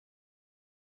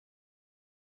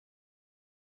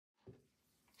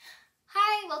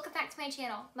Hi, welcome back to my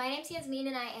channel. My name's Yasmin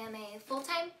and I am a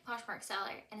full-time Poshmark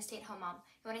seller and a stay-at-home mom.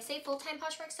 And when I say full-time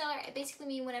Poshmark seller, I basically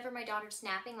mean whenever my daughter's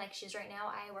napping like she is right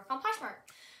now, I work on Poshmark.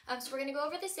 So we're going to go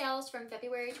over the sales from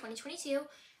February 2022.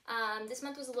 This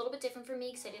month was a little bit different for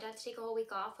me because I did have to take a whole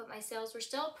week off, but my sales were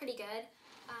still pretty good.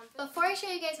 Before I show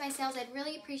you guys my sales, I'd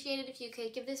really appreciate it if you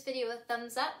could give this video a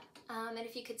thumbs up and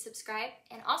if you could subscribe.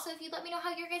 And also if you'd let me know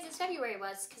how your guys' February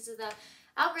was, because of the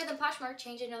algorithm Poshmark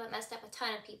change, I know that messed up a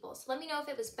ton of people. So let me know if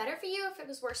it was better for you or if it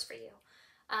was worse for you.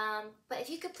 But if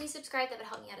you could please subscribe, that would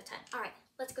help me out a ton. All right,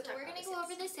 let's go talk about it. We're going to go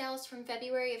over the sales from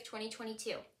February of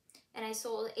 2022. And I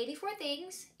sold 84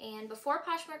 things, and before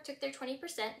Poshmark took their 20%,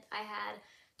 I had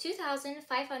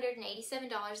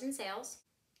 $2,587 in sales.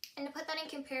 And to put that in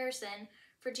comparison,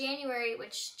 for January,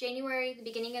 which January, the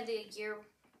beginning of the year,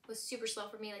 was super slow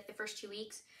for me, like the first 2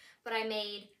 weeks, but I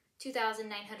made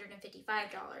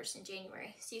 $2,955 in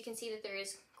January. So you can see that there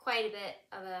is quite a bit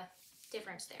of a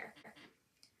difference there.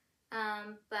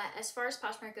 But as far as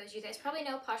Poshmark goes, you guys probably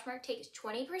know Poshmark takes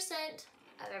 20%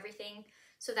 of everything.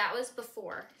 So that was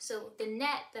before. So the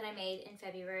net that I made in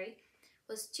February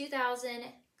was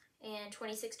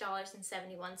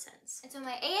 $2,026.71. And so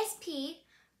my ASP,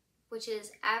 which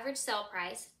is average sale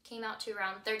price, came out to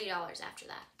around $30 after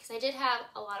that. Because I did have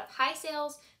a lot of high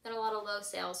sales, then a lot of low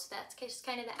sales. So that's just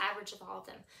kind of the average of all of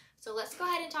them. So let's go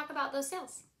ahead and talk about those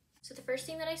sales. So the first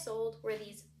thing that I sold were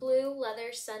these blue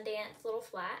leather Sundance little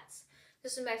flats.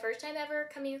 This was my first time ever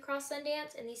coming across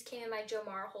Sundance, and these came in my Joe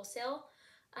Mara wholesale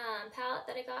palette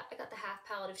that I got. I got the half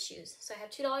palette of shoes. So I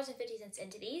have $2.50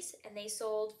 into these, and they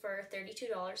sold for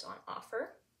 $32 on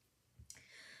offer.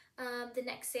 The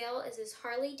next sale is this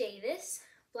Harley Davis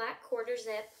black quarter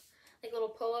zip, like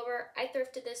little pullover. I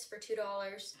thrifted this for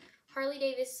 $2. Harley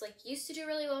Davis used to do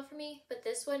really well for me, but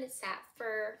this one it sat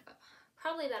for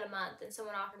probably about a month, and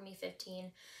someone offered me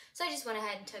 $15. So I just went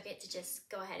ahead and took it to just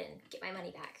go ahead and get my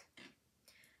money back.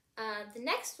 The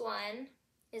next one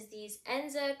is these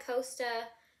Enza Costa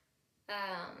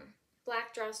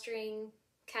black drawstring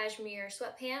cashmere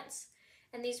sweatpants.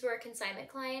 And these were consignment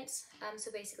clients.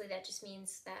 So basically that just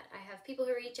means that I have people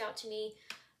who reach out to me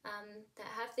that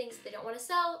have things they don't want to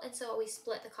sell. And so we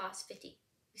split the cost we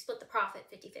split the profit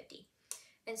 50-50.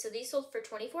 And so these sold for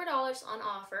 $24 on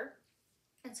offer.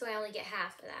 And so I only get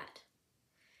half of that.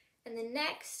 And the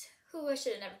next, I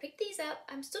should have never picked these up.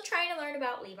 I'm still trying to learn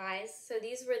about Levi's. So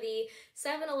these were the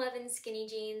 7-Eleven skinny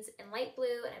jeans in light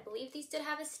blue. And I believe these did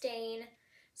have a stain.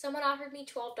 Someone offered me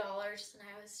 $12 and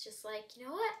I was just like, you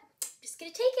know what? I'm just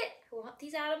gonna take it. I want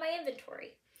these out of my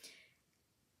inventory.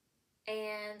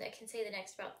 And I can say the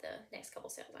next about the next couple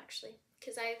sales actually,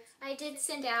 because I did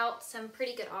send out some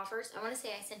pretty good offers. I want to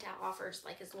say I sent out offers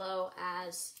like as low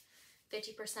as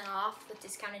 50% off with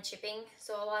discounted shipping.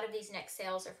 So a lot of these next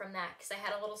sales are from that because I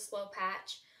had a little slow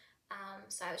patch.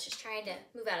 So I was just trying to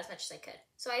move out as much as I could.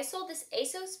 So I sold this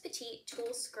ASOS Petite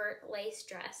tulle skirt lace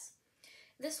dress.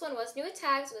 This one was new with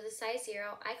tags with a size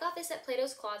 0. I got this at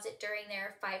Plato's Closet during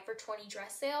their 5 for $20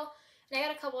 dress sale. And I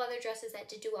got a couple other dresses that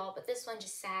did do well, but this one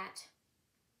just sat.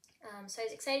 So I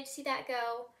was excited to see that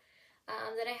go.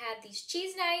 Then I had these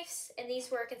cheese knives, and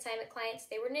these were consignment clients.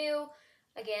 They were new.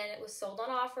 Again, it was sold on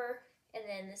offer. And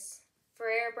then this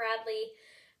Ferrer Bradley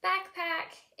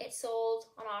backpack, it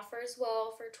sold on offer as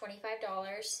well for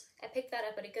 $25. I picked that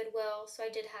up at a Goodwill, so I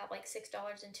did have like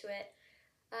 $6 into it.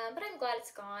 But I'm glad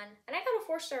it's gone. And I got a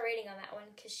 4-star rating on that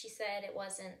one because she said it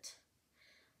wasn't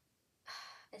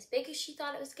as big as she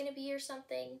thought it was going to be or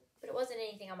something. But it wasn't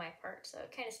anything on my part, so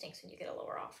it kind of stinks when you get a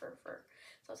lower offer for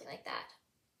something like that.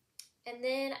 And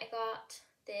then I got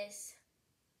this,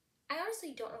 I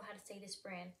honestly don't know how to say this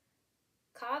brand.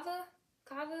 Kavu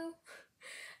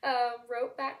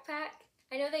rope backpack.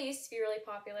 I know they used to be really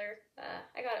popular.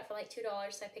 I got it for like $2,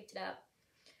 so I picked it up.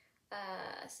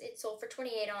 It sold for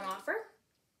 $28 on offer.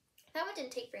 That one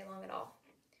didn't take very long at all.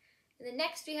 And then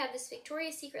next we have this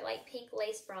Victoria's Secret light pink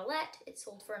lace bralette. It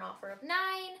sold for an offer of $9.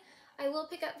 I will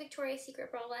pick up Victoria's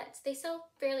Secret bralettes. They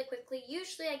sell fairly quickly.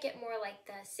 Usually I get more like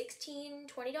the $16,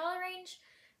 $20 range.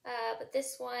 But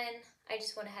this one, I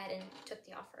just went ahead and took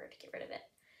the offer to get rid of it.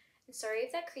 And sorry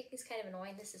if that creaking is kind of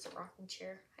annoying. This is a rocking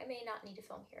chair. I may not need to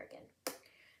film here again.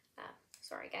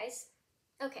 Sorry guys.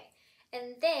 Okay,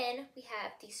 and then we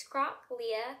have these Croc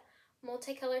Leah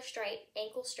multicolor stripe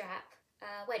ankle strap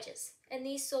wedges. And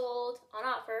these sold on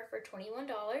offer for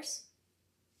 $21.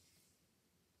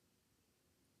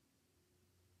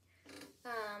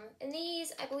 And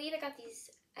these, I believe I got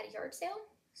these at a yard sale,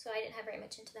 so I didn't have very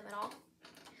much into them at all.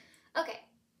 Okay,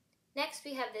 next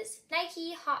we have this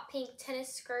Nike hot pink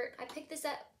tennis skirt. I picked this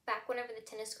up back whenever the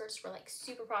tennis skirts were like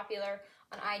super popular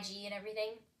on IG and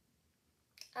everything.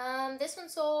 This one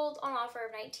sold on offer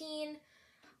of $19.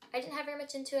 I didn't have very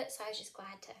much into it, so I was just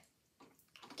glad to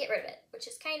get rid of it, which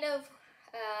is kind of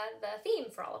the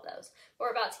theme for all of those.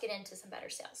 We're about to get into some better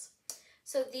sales.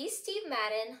 So these Steve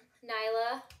Madden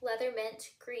Nyla leather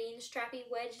mint green strappy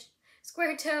wedge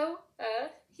square toe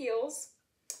heels.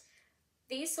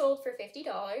 These sold for $50.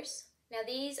 Now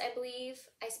these, I believe,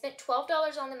 I spent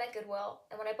 $12 on them at Goodwill,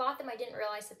 and when I bought them, I didn't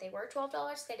realize that they were $12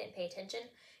 because I didn't pay attention,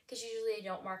 because usually they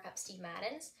don't mark up Steve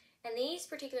Maddens. And these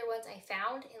particular ones I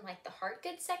found in like the hard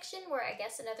goods section, where I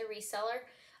guess another reseller,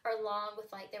 along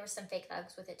with like, there were some fake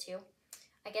Uggs with it too.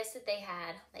 I guess that they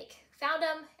had like found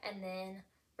them and then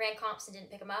ran comps and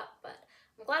didn't pick them up, but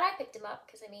I'm glad I picked them up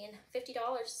because I mean, $50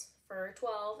 for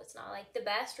 12, it's not like the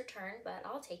best return, but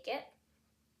I'll take it.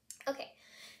 Okay,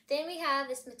 then we have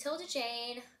this Matilda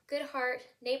Jane Good Heart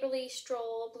Neighborly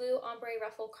Stroll Blue Ombre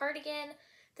Ruffle Cardigan.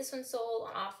 This one sold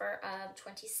on offer of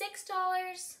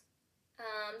 $26.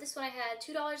 This one I had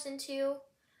 $2 into.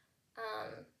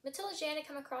 Matilda Jane I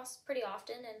come across pretty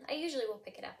often, and I usually will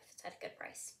pick it up if it's at a good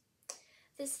price.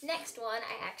 This next one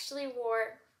I actually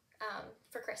wore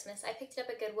for Christmas. I picked it up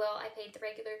at Goodwill. I paid the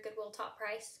regular Goodwill top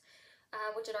price,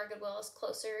 which at our Goodwill is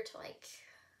closer to like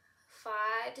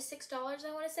 $5 to $6,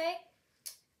 I want to say.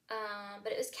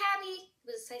 But it was cabby, it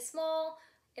was a size small,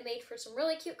 it made for some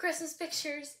really cute Christmas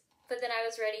pictures, but then I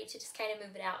was ready to just kind of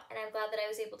move it out, and I'm glad that I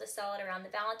was able to sell it around the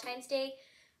Valentine's Day,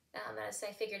 as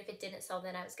I figured if it didn't sell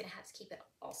then I was going to have to keep it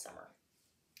all summer.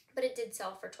 But it did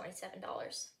sell for $27.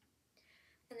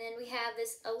 And then we have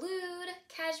this Elude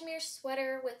cashmere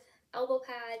sweater with elbow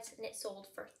pads, and it sold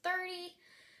for $30.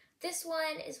 This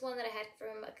one is one that I had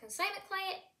from a consignment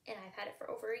client, and I've had it for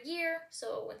over a year,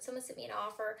 so when someone sent me an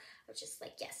offer, I was just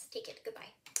like, yes, take it,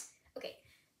 goodbye. Okay,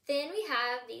 then we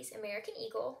have these American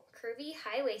Eagle curvy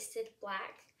high-waisted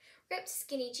black ripped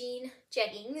skinny jean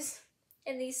jeggings,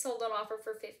 and these sold on offer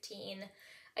for $15.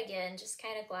 Again, just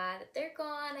kind of glad that they're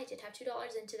gone. I did have $2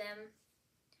 into them.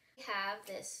 We have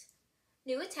this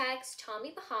New Attacks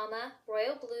Tommy Bahama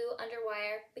Royal Blue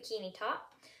Underwire Bikini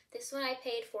Top. This one I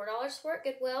paid $4 for at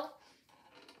Goodwill,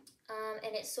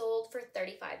 and it sold for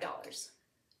 $35.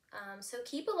 So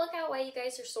keep a lookout while you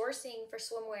guys are sourcing for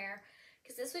swimwear,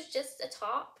 because this was just a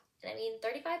top, and I mean,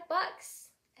 35 bucks.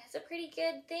 That's a pretty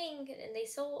good thing, and it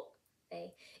sold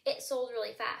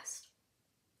really fast.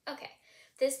 Okay,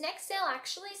 this next sale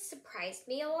actually surprised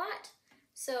me a lot.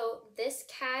 So this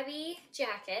cabbie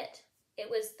jacket, it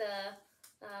was the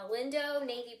Lindo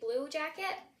navy blue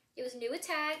jacket. It was new with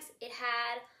tags. It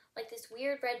had like this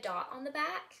weird red dot on the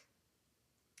back.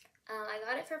 I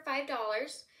got it for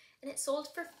 $5, and it sold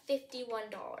for $51.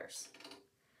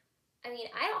 I mean,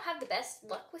 I don't have the best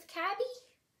luck with cabbie,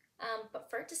 but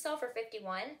for it to sell for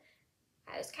 $51,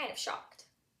 I was kind of shocked.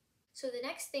 So the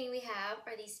next thing we have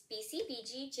are these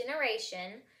BCBG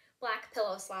Generation black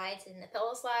pillow slides, and the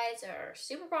pillow slides are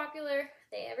super popular.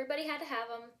 Everybody had to have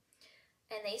them,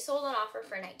 and they sold on offer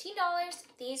for $19.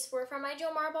 These were from my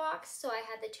Jomar box, so I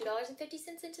had the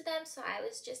 $2.50 into them, so I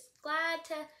was just glad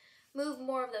to move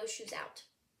more of those shoes out.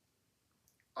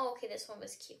 Okay, this one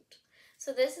was cute.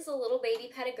 So this is a little baby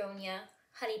Patagonia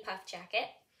honey puff jacket,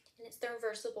 and it's the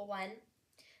reversible one.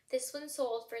 This one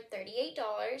sold for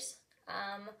 $38.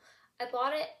 I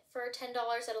bought it for $10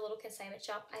 at a little consignment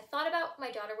shop. I thought about my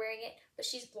daughter wearing it, but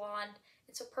she's blonde,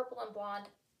 and so purple and blonde,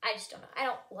 I just don't know. I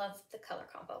don't love the color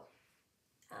combo.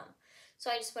 So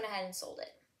I just went ahead and sold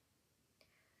it.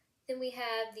 Then we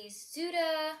have these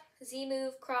Zuda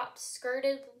Z-Move cropped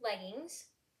skirted leggings.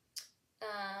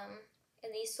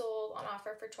 And these sold on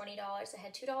offer for $20. I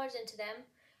had $2 into them.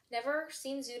 Never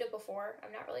seen Zuda before.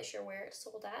 I'm not really sure where it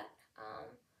sold at.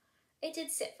 It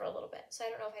did sit for a little bit, so I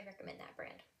don't know if I recommend that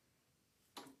brand.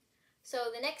 So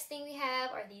the next thing we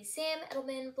have are these Sam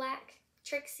Edelman Black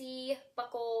Trixie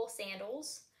Buckle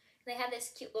Sandals. They have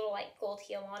this cute little like gold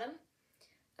heel on them.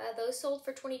 Those sold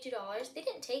for $22. They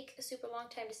didn't take a super long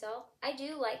time to sell. I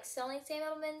do like selling Sam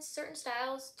Edelmans. Certain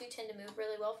styles do tend to move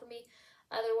really well for me.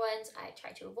 Other ones I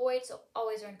try to avoid, so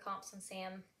always run comps on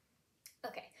Sam.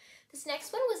 Okay, this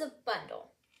next one was a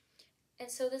bundle.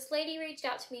 And so this lady reached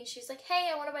out to me and she was like,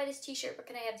 hey, I want to buy this t-shirt, but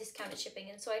can I have discounted shipping?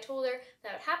 And so I told her that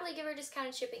I would happily give her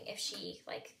discounted shipping if she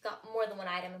like got more than one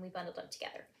item and we bundled them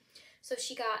together. So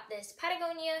she got this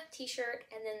Patagonia t-shirt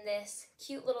and then this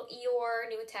cute little Eeyore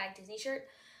New Tag Disney shirt.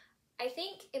 I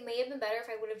think it may have been better if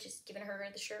I would have just given her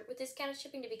the shirt with discounted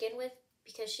shipping to begin with,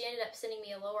 because she ended up sending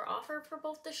me a lower offer for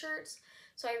both the shirts.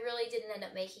 So I really didn't end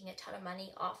up making a ton of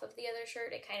money off of the other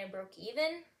shirt. It kind of broke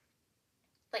even.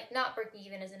 Like, not broke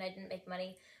even as in I didn't make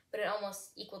money, but it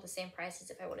almost equaled the same price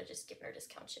as if I would have just given her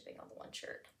discount shipping on the one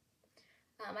shirt.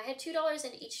 I had $2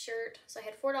 into each shirt, so I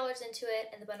had $4 into it,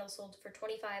 and the bundle sold for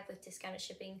 $25 with discounted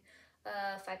shipping,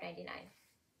 $5.99.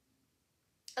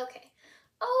 Okay.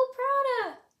 Oh,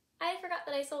 Prada! I forgot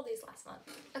that I sold these last month.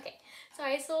 Okay, so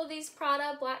I sold these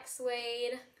Prada black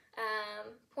suede,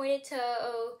 pointed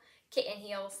toe, kitten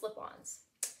heel slip-ons.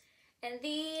 And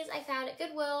these I found at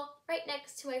Goodwill right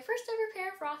next to my first ever pair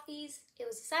of Rothy's. It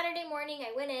was a Saturday morning.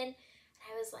 I went in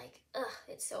and I was like, ugh,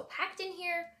 it's so packed in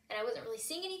here, and I wasn't really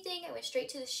seeing anything. I went straight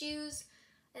to the shoes,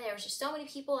 and there was just so many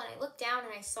people, and I looked down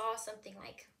and I saw something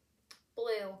like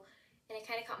blue, and it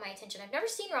kind of caught my attention. I've never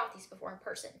seen Rothy's before in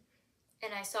person,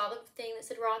 and I saw the thing that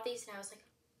said Rothy's, and I was like,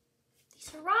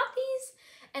 these are Rothy's?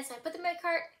 And so I put them in my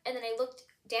cart, and then I looked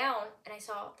down and I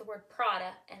saw the word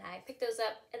Prada, and I picked those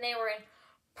up, and they were in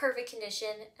perfect condition,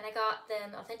 and I got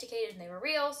them authenticated and they were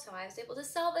real, so I was able to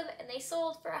sell them, and they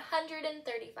sold for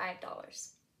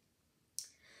 $135.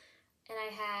 And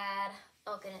I had,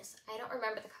 oh goodness, I don't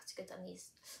remember the cost of goods on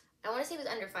these. I want to say it was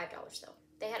under $5 though.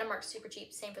 They had them marked super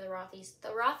cheap. Same for the Rothy's. The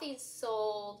Rothy's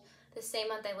sold the same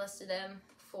month I listed them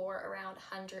for around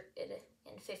 $115.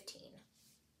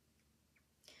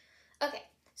 Okay,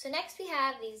 so next we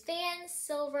have these Vans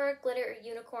silver glitter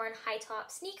unicorn high top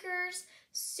sneakers.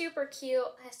 Super cute.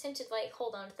 I was tempted to like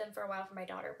hold on to them for a while for my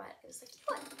daughter, but it was like, you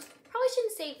know what? Probably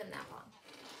shouldn't save them that long.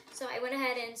 So I went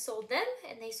ahead and sold them,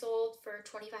 and they sold for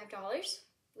 $25.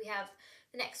 We have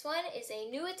the next one is a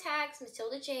New Attacks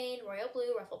Matilda Jane Royal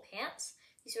Blue Ruffle Pants.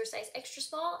 These were size extra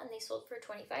small, and they sold for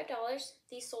 $25.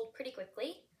 These sold pretty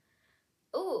quickly.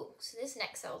 Ooh, so this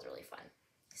next sale is really fun.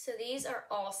 So these are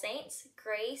All Saints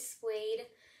gray suede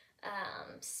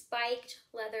spiked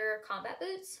leather combat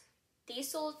boots.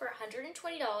 These sold for $120.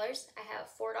 I have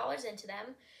 $4 into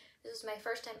them. This was my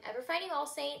first time ever finding All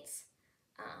Saints.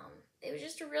 It was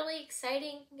just a really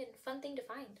exciting and fun thing to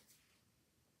find.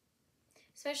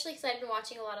 Especially because I've been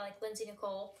watching a lot of like Lindsay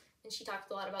Nicole, and she talked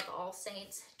a lot about the All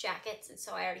Saints jackets, and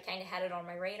so I already kind of had it on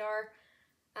my radar.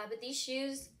 But these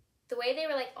shoes, the way they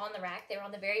were like on the rack, they were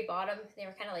on the very bottom. They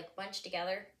were kind of like bunched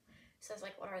together. So I was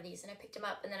like, what are these? And I picked them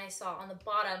up, and then I saw on the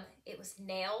bottom, it was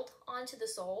nailed onto the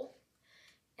sole.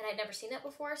 And I'd never seen that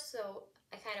before, so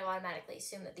I kind of automatically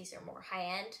assumed that these are more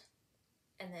high-end.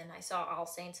 And then I saw All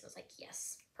Saints and was like,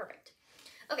 yes, perfect.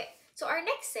 Okay, so our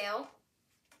next sale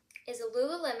is a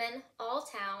Lululemon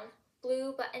all-town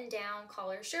blue button-down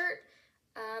collar shirt.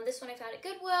 This one I found at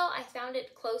Goodwill. I found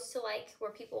it close to like where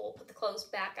people will put the clothes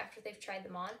back after they've tried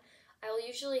them on. I will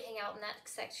usually hang out in that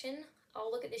section.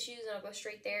 I'll look at the shoes and I'll go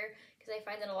straight there because I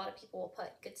find that a lot of people will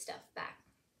put good stuff back.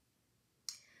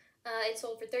 It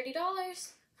sold for $30.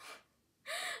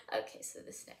 Okay, so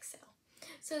this next sale.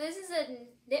 So this is a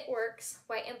Knitworks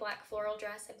white and black floral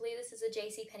dress. I believe this is a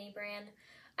JCPenney brand.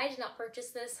 I did not purchase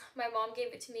this. My mom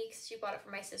gave it to me because she bought it for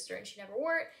my sister and she never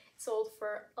wore it. It sold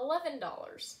for $11.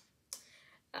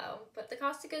 But the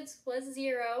cost of goods was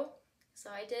 $0. So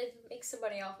I did make some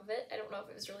money off of it. I don't know if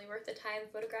it was really worth the time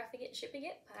photographing it and shipping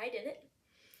it, but I did it.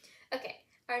 Okay,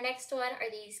 our next one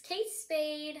are these Kate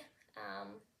Spade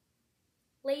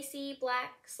lacy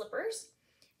black slippers.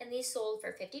 And these sold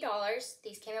for $50.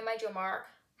 These came in my Jomar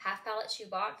half pallet shoe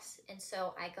box, and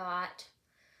so I got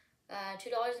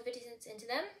 $2.50 into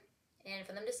them, and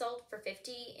for them to sell for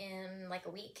 $50 in like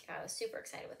a week, I was super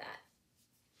excited with that.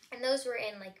 And those were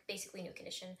in like basically new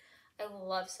condition. I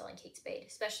love selling Kate Spade,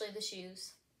 especially the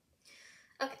shoes.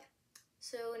 Okay,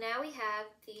 so now we have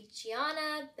the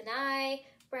Gianna Benai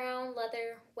brown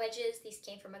leather wedges. These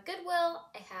came from a Goodwill.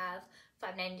 I have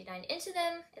 $5.99 into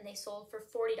them, and they sold for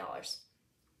 $40.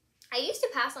 I used to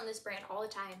pass on this brand all the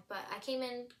time, but I came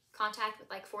in contact with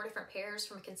like 4 different pairs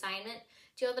from a consignment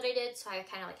deal that I did, so I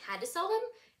kind of like had to sell them,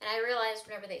 and I realized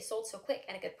whenever they sold so quick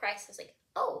at a good price, I was like,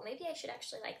 oh, maybe I should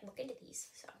actually like look into these.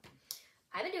 So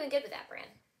I've been doing good with that brand.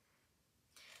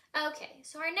 Okay,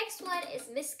 so our next one is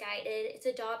Misguided. It's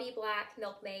a Dobby black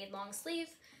milkmaid long sleeve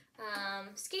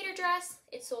skater dress.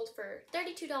 It sold for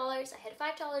 $32. I had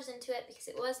 $5 into it because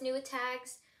it was new with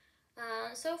tags.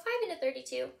 So 5 into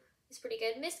 32 is pretty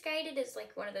good. Misguided is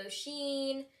like one of those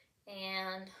Shein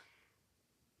and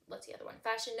what's the other one?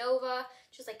 Fashion Nova,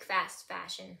 just like fast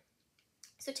fashion.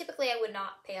 So typically I would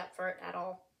not pay up for it at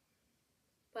all,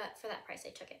 but for that price I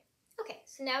took it. Okay,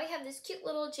 so now we have this cute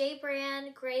little J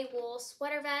brand gray wool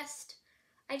sweater vest.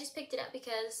 I just picked it up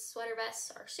because sweater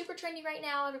vests are super trendy right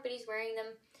now. Everybody's wearing them.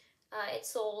 It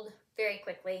sold very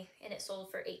quickly, and it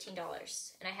sold for $18,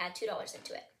 and I had $2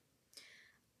 into it.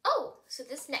 Oh, so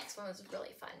this next one was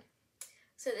really fun.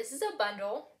 So this is a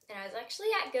bundle, and I was actually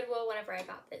at Goodwill whenever I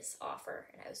got this offer,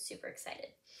 and I was super excited.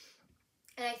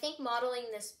 And I think modeling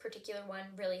this particular one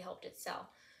really helped it sell.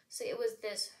 So it was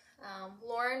this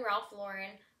Ralph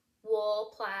Lauren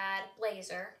wool plaid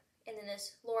blazer, and then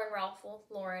this Ralph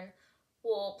Lauren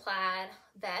wool plaid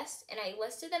vest, and I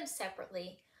listed them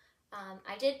separately.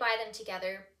 I did buy them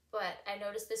together, but I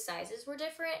noticed the sizes were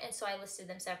different, and so I listed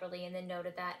them separately and then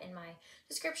noted that in my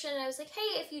description. I was like,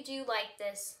 hey, if you do like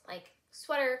this like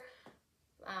sweater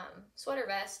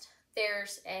vest,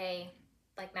 there's a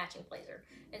like matching blazer.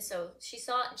 And so she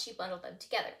saw it and she bundled them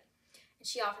together, and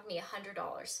she offered me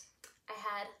 $100. I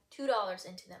had $2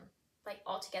 into them, like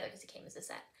all together, because it came as a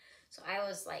set. So I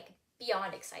was like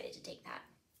beyond excited to take that.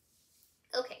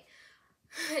 Okay,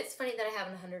 it's funny that I have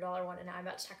a $100 one and now I'm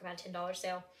about to talk about a $10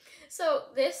 sale. So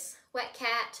this Wet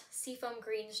Cat seafoam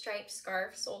green striped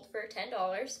scarf sold for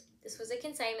 $10. This was a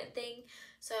consignment thing,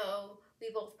 so we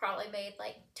both probably made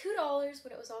like $2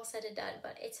 when it was all said and done,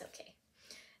 but it's okay.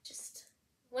 Just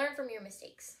learn from your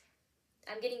mistakes.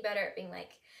 I'm getting better at being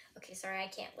like, okay, sorry, I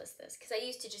can't list this, because I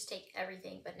used to just take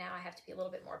everything, but now I have to be a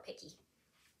little bit more picky.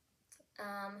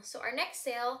 So our next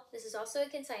sale, this is also a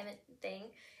consignment thing.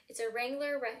 It's a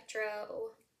Wrangler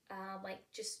retro, like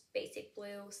just basic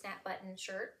blue snap button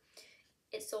shirt.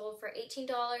 It sold for $18,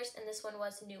 and this one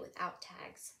was new without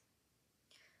tags.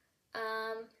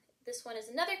 This one is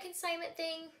another consignment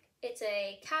thing. It's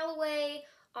a Callaway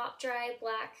op-dry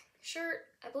black shirt.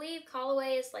 I believe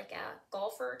Callaway is like a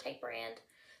golfer type brand.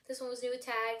 This one was new with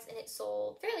tags, and it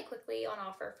sold fairly quickly on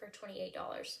offer for $28.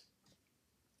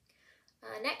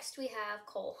 Next we have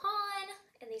Cole Haan,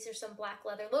 and these are some black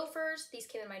leather loafers. These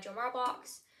came in my Jomar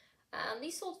box.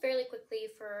 These sold fairly quickly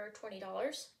for $20.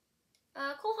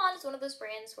 Cole Haan is one of those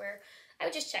brands where I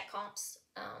would just check comps.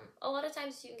 A lot of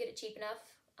times you can get it cheap enough.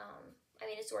 I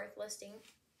mean, it's worth listing.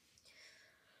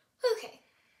 Okay,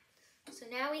 so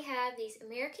now we have these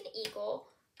American Eagle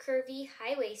curvy,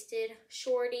 high-waisted,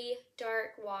 shorty,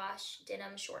 dark wash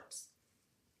denim shorts.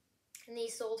 And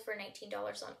these sold for $19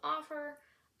 on offer.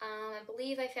 I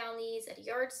believe I found these at a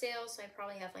yard sale, so I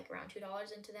probably have like around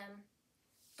 $2 into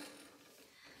them.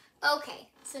 Okay,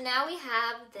 so now we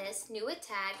have this new with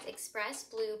tags express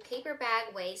blue paper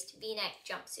bag waist v-neck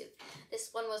jumpsuit. This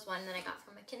one was one that I got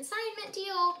from a consignment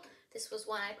deal. This was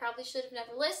one I probably should have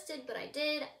never listed, but I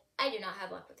did. I do not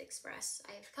have luck with Express.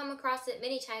 I've come across it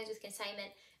many times with consignment,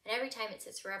 and every time it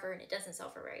sits forever and it doesn't sell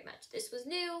for very much. This was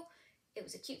new. It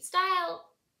was a cute style.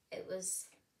 It was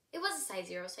a size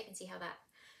 0, so I can see how that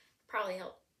probably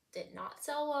helped it not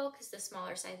sell well, because the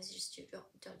smaller sizes just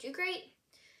don't do great.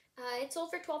 It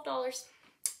sold for $12,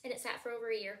 and it sat for over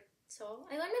a year, so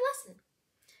I learned my lesson.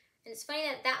 And it's funny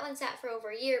that that one sat for over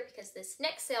a year, because this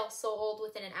next sale sold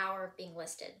within an hour of being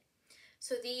listed.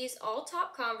 So these all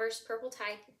top Converse purple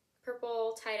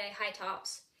tie-dye high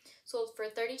tops sold for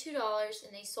 $32,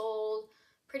 and they sold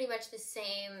pretty much the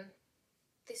same.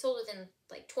 They sold within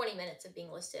like 20 minutes of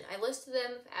being listed. I listed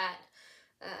them at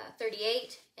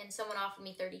 38, and someone offered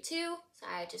me 32, so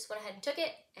I just went ahead and took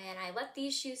it, and I let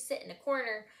these shoes sit in a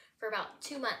corner for about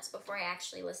 2 months before I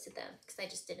actually listed them, because I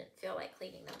just didn't feel like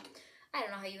cleaning them. I don't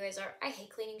know how you guys are. I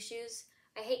hate cleaning shoes.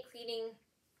 I hate cleaning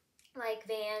like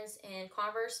Vans and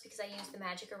Converse, because I use the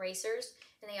magic erasers,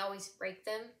 and they always break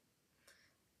them.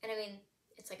 And I mean,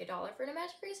 it's like $1 for a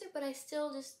magic eraser, but I still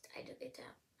I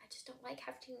just don't like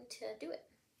having to do it.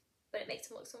 But it makes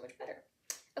them look so much better.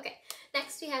 Okay,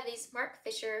 next we have these Mark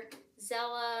Fisher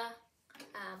Zella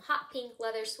hot pink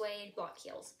leather suede block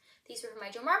heels. These were from my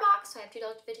Jomar box, so I have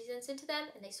 $2.50 into them,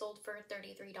 and they sold for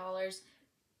 $33,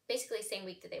 basically the same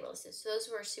week that they were listed. So those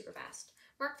were super fast.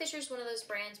 Mark Fisher is one of those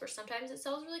brands where sometimes it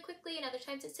sells really quickly and other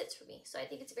times it sits for me. So I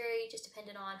think it's very just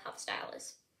dependent on how the style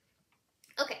is.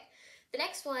 Okay, the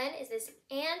next one is this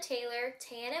Ann Taylor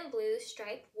tan and blue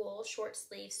striped wool short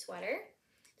sleeve sweater.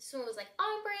 This one was like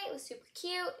ombre. It was super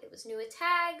cute. It was new with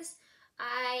tags.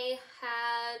 I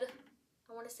had,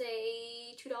 I want to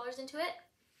say $2 into it.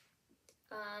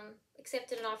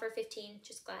 Accepted an offer of $15.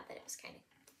 Just glad that it was kind of,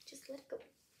 just let it go.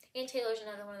 Ann Taylor's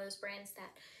another one of those brands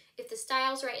that if the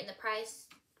style's right and the price,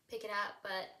 pick it up,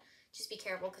 but just be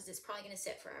careful because it's probably going to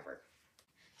sit forever.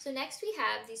 So next we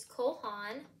have these Cole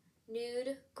Haan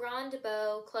nude Grand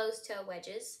Bow closed toe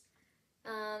wedges.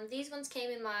 These ones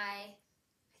came in my, I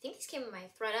think these came in my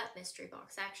Thread Up mystery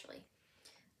box actually.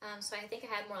 So I think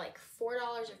I had more like $4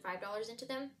 or $5 into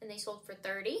them, and they sold for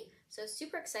 $30. So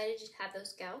super excited to have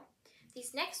those go.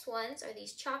 These next ones are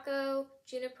these Choco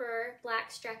Juniper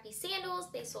black strappy sandals.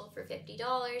 They sold for $50.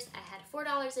 I had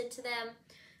 $4 into them.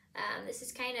 This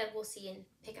is kind of, we'll see and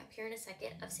pick up here in a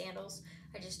second, of sandals.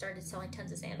 I just started selling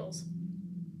tons of sandals.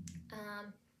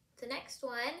 The next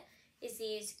one is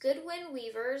these Goodwin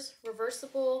Weavers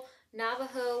reversible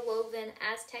Navajo woven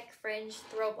Aztec fringe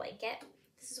throw blanket.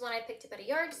 This is one I picked up at a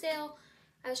yard sale.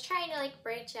 I was trying to like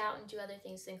branch out and do other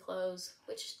things than clothes,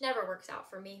 which never works out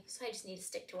for me, so I just need to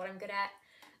stick to what I'm good at.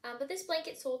 But this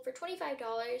blanket sold for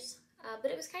 $25,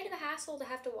 but it was kind of a hassle to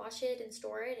have to wash it and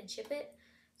store it and ship it,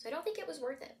 so I don't think it was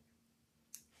worth it.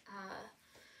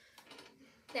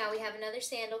 Now we have another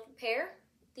sandal pair.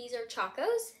 These are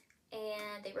Chacos,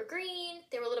 and they were green.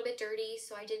 They were a little bit dirty,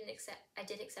 so I did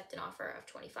accept an offer of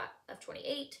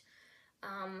 28.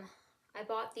 I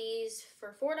bought these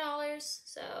for $4,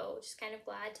 so just kind of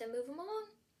glad to move them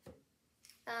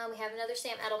along. We have another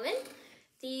Sam Edelman.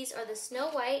 These are the Snow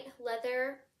White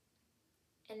leather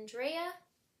Andrea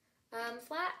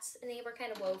flats, and they were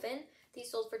kind of woven.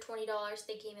 These sold for $20.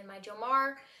 They came in my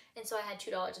Jomar, and so I had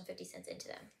 $2.50 into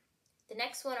them. The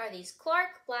next one are these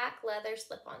Clark black leather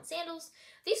slip-on sandals.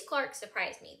 These Clark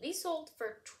surprised me. These sold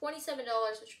for $27,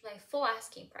 which was my full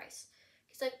asking price.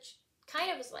 Because I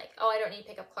kind of was like, oh, I don't need to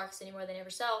pick up Clarks anymore, they never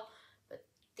sell. But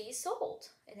these sold,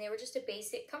 and they were just a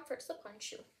basic comfort slip-on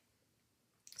shoe.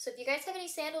 So if you guys have any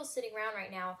sandals sitting around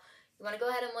right now, you want to go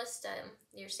ahead and list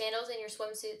your sandals and your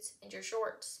swimsuits and your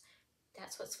shorts.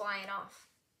 That's what's flying off.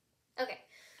 Okay.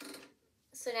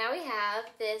 So now we have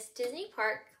this Disney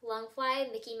Park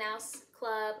Lungfly Mickey Mouse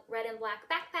Club red and black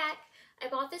backpack. I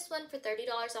bought this one for $30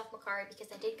 off Macari because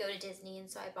I did go to Disney, and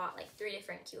so I bought like 3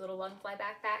 different cute little Lungfly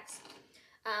backpacks.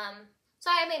 So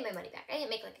I made my money back. I didn't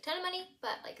make like a ton of money,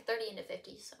 but like 30 into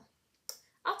 50, so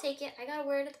I'll take it. I got to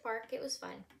wear it at the park. It was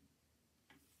fun.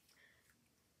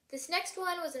 This next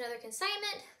one was another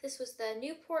consignment. This was the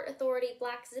Newport Authority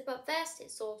black zip-up vest.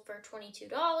 It sold for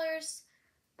 $22.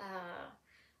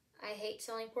 I hate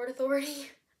selling Port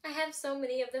Authority. I have so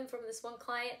many of them from this one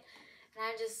client,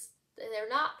 and they're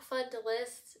not fun to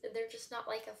list. They're just not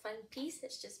like a fun piece.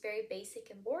 It's just very basic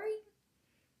and boring,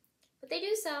 but they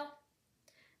do sell.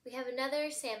 We have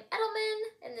another Sam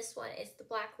Edelman, and this one is the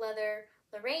black leather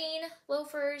Lorraine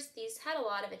loafers. These had a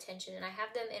lot of attention, and I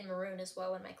have them in maroon as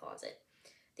well in my closet.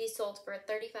 These sold for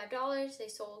 $35. They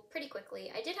sold pretty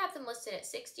quickly. I did have them listed at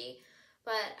 $60,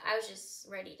 but I was just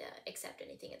ready to accept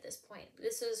anything at this point.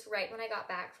 This was right when I got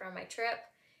back from my trip,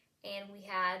 and we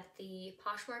had the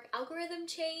Poshmark algorithm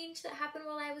change that happened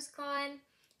while I was gone.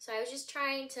 So I was just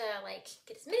trying to like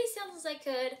get as many sales as I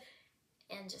could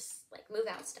and just like move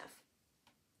out stuff.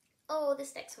 Oh,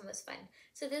 this next one was fun.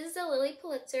 So this is a Lily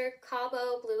Pulitzer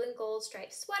Cabo blue and gold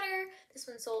striped sweater. This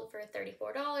one sold for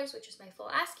 $34, which is my full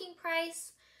asking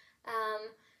price.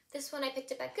 This one I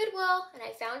picked up at Goodwill, and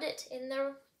I found it in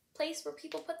the place where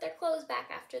people put their clothes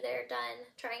back after they're done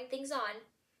trying things on.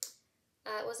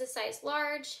 It was a size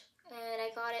large, and I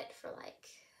got it for like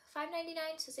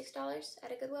 $5.99, so $6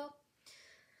 at a Goodwill.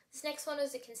 This next one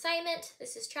was a consignment.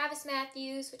 This is Travis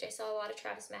Matthews, which I sell a lot of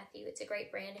Travis Matthew. It's a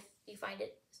great brand if you find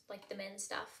it like the men's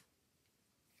stuff.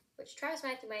 Which Travis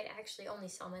Matthew might actually only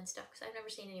sell men's stuff because I've never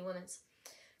seen any women's.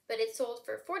 But it sold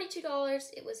for $42.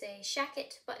 It was a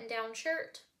shacket button-down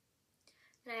shirt.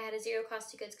 And I had a zero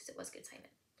cost of goods because it was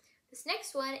consignment. This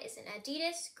next one is an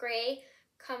Adidas Gray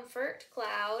Comfort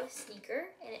Cloud sneaker,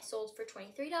 and it sold for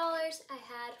 $23. I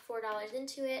had $4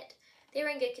 into it. They were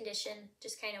in good condition,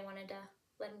 just kind of wanted to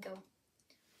let them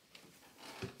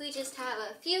go. We just have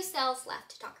a few sales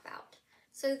left to talk about.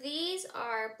 So these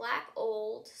are black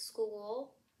old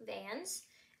school Vans,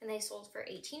 and they sold for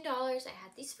 $18. I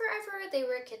had these forever. They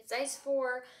were a kid size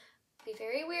 4. Be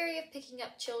very wary of picking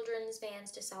up children's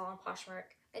Vans to sell on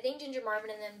Poshmark. I think Ginger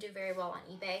Marvin and them do very well on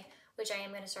eBay, which I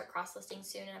am going to start cross-listing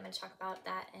soon, and I'm going to talk about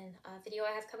that in a video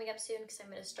I have coming up soon because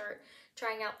I'm going to start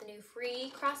trying out the new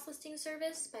free cross-listing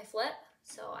service by Flip.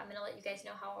 So I'm going to let you guys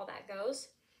know how all that goes.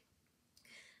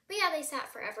 But yeah, they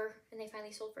sat forever, and they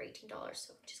finally sold for $18,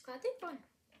 so I'm just glad they've gone.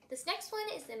 This next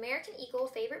one is the American Eagle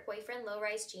Favorite Boyfriend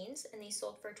Low-Rise Jeans, and these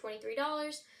sold for $23.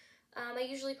 I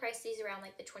usually price these around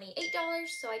like the $28,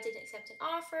 so I did accept an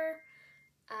offer.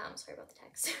 Sorry about the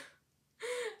text.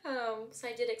 So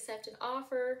I did accept an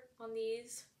offer on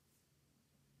these.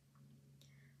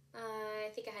 I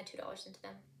think I had $2 into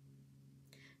them.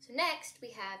 So next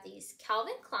we have these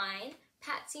Calvin Klein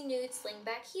Patsy Nude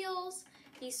Slingback Heels.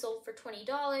 These sold for $20.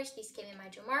 These came in my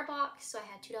Jomar box, so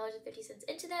I had $2.50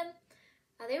 into them.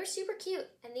 They were super cute,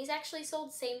 and these actually sold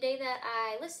the same day that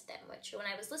I listed them, which when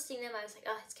I was listing them, I was like,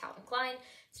 oh, it's Calvin Klein.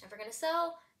 It's never going to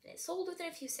sell, and it sold within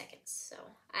a few seconds, so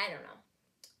I don't know.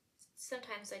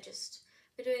 Sometimes I just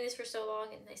been doing this for so long,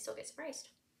 and I still get surprised.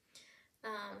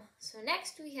 So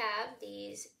next we have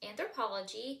these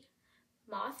Anthropologie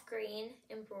moth green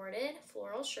embroidered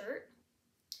floral shirt.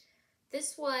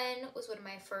 This one was one of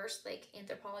my first like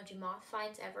Anthropologie moth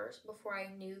finds ever before I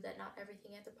knew that not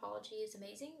everything Anthropologie is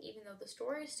amazing, even though the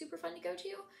store is super fun to go to.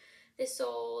 This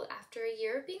sold after a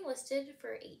year of being listed for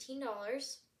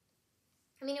 $18.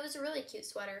 I mean, it was a really cute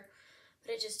sweater,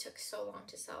 but it just took so long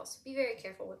to sell. So be very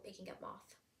careful with picking up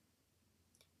moth.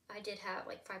 I did have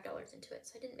like $5 into it,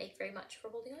 so I didn't make very much for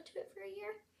holding on to it for a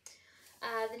year.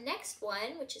 The next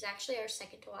one, which is actually our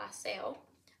second to last sale,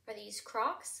 are these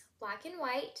Crocs black and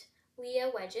white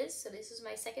Leah wedges. So this is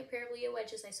my second pair of Leah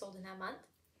wedges I sold in that month.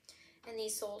 And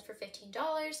these sold for $15.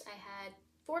 I had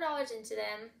 $4 into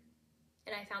them,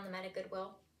 and I found them at a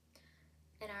Goodwill.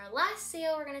 And our last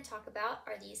sale we're going to talk about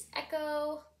are these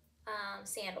Echo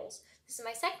sandals. This is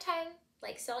my second time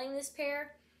like selling this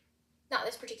pair. Not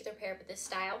this particular pair, but this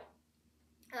style.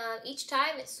 Each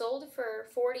time it sold for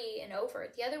 $40 and over.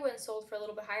 The other one sold for a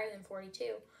little bit higher than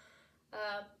 $42.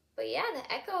 But yeah,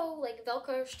 the Echo like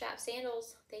Velcro strap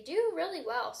sandals, they do really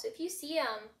well. So if you see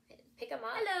them, pick them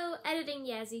up. Hello, Editing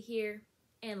Yazzie here,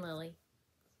 and Lily.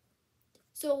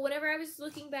 So whenever I was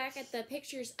looking back at the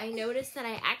pictures, I noticed that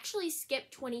I actually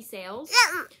skipped 20 sales.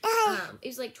 It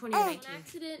was like 2019.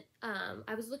 Accident.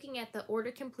 I was looking at the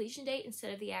order completion date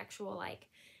instead of the actual like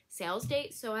sales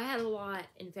date, so I had a lot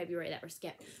in February that were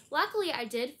skipped. Luckily, I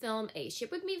did film a ship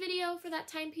with me video for that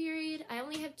time period. I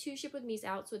only have 2 ship with me's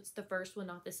out, so it's the first one,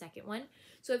 not the second one.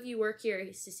 So if you were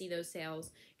curious to see those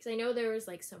sales, because I know there was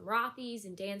like some Rothy's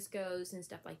and Danskos and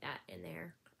stuff like that in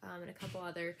there, and a couple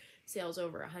other sales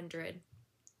over 100.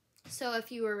 So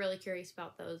if you were really curious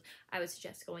about those, I would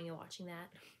suggest going and watching that.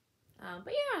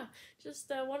 But yeah, just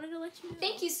wanted to let you know.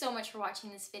 Thank you so much for watching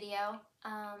this video.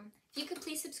 If you could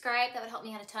please subscribe, that would help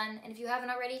me out a ton. And if you haven't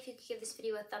already, if you could give this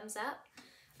video a thumbs up.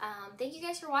 Thank you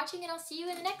guys for watching, and I'll see you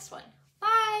in the next one.